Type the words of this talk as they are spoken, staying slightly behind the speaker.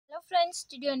friends,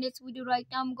 today in this video right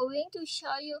now I'm going to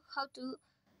show you how to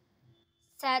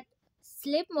set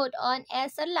sleep mode on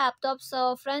Acer laptop.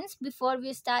 So friends, before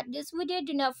we start this video,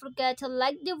 do not forget to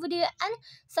like the video and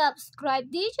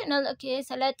subscribe the channel. Okay,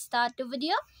 so let's start the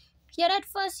video. Here at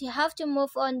first you have to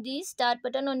move on the start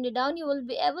button. On the down you will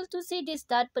be able to see the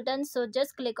start button, so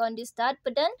just click on the start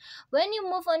button. When you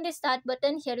move on the start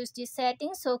button, here is the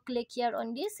setting, so click here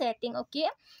on the setting. Okay,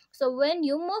 so when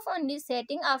you move on the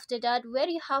setting, after that where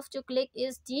you have to click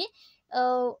is the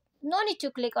no need to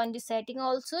click on the setting,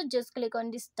 also just click on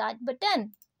the start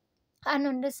button. And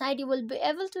on the side you will be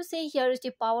able to see here is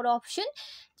the power option.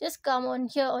 Just come on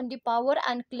here on the power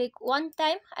and click one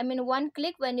time, one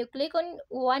click. When you click on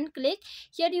one click,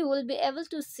 here you will be able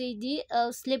to see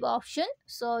the sleep option,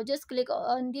 so just click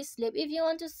on the sleep. If you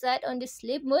want to set on the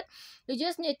sleep mode, you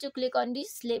just need to click on the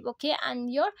sleep. Okay,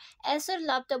 and your Acer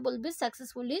laptop will be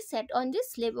successfully set on the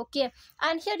sleep. Okay,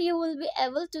 and here you will be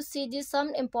able to see this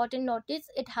some important notice.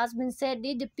 It has been said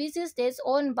the PC stays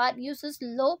on but uses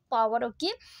low power.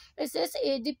 Okay, it says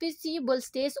the PC will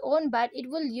stays on but it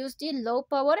will use the low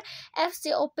power if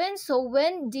stay open. So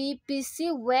when the PC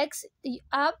wakes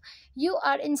up, you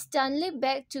are instantly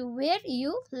back to where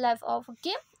you left off.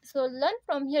 Okay, so learn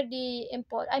from here the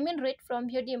read from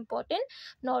here the important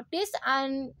notice.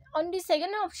 And on the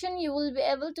second option you will be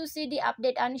able to see the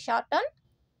update and shutdown.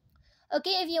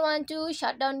 Okay, if you want to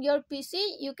shut down your PC,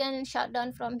 you can shut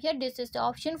down from here. This is the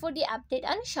option for the update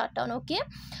and shutdown. Okay,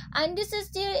 and this is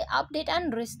the update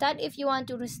and restart. If you want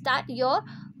to restart your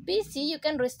PC, you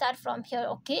can restart from here.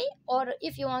 Okay, or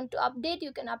if you want to update,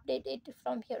 you can update it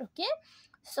from here. Okay,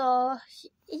 so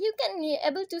you can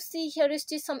able to see here is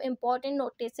just some important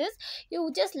notices.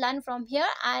 You just learn from here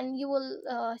and you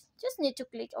will just need to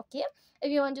click. Okay,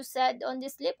 if you want to set on the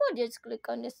sleep mode, just click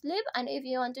on the sleep, and if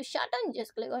you want to shut down,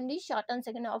 just click on the shut down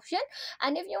second option,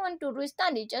 and if you want to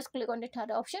restart it, just click on the third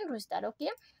option, restart. Okay,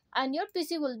 and your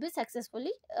PC will be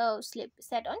successfully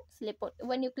set on sleep mode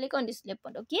when you click on the sleep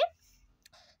mode. Okay,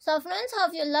 so friends,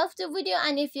 hope you loved the video,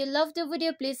 and if you loved the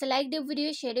video, please like the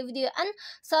video, share the video and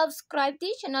subscribe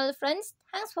the channel. Friends,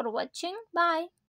 thanks for watching. Bye.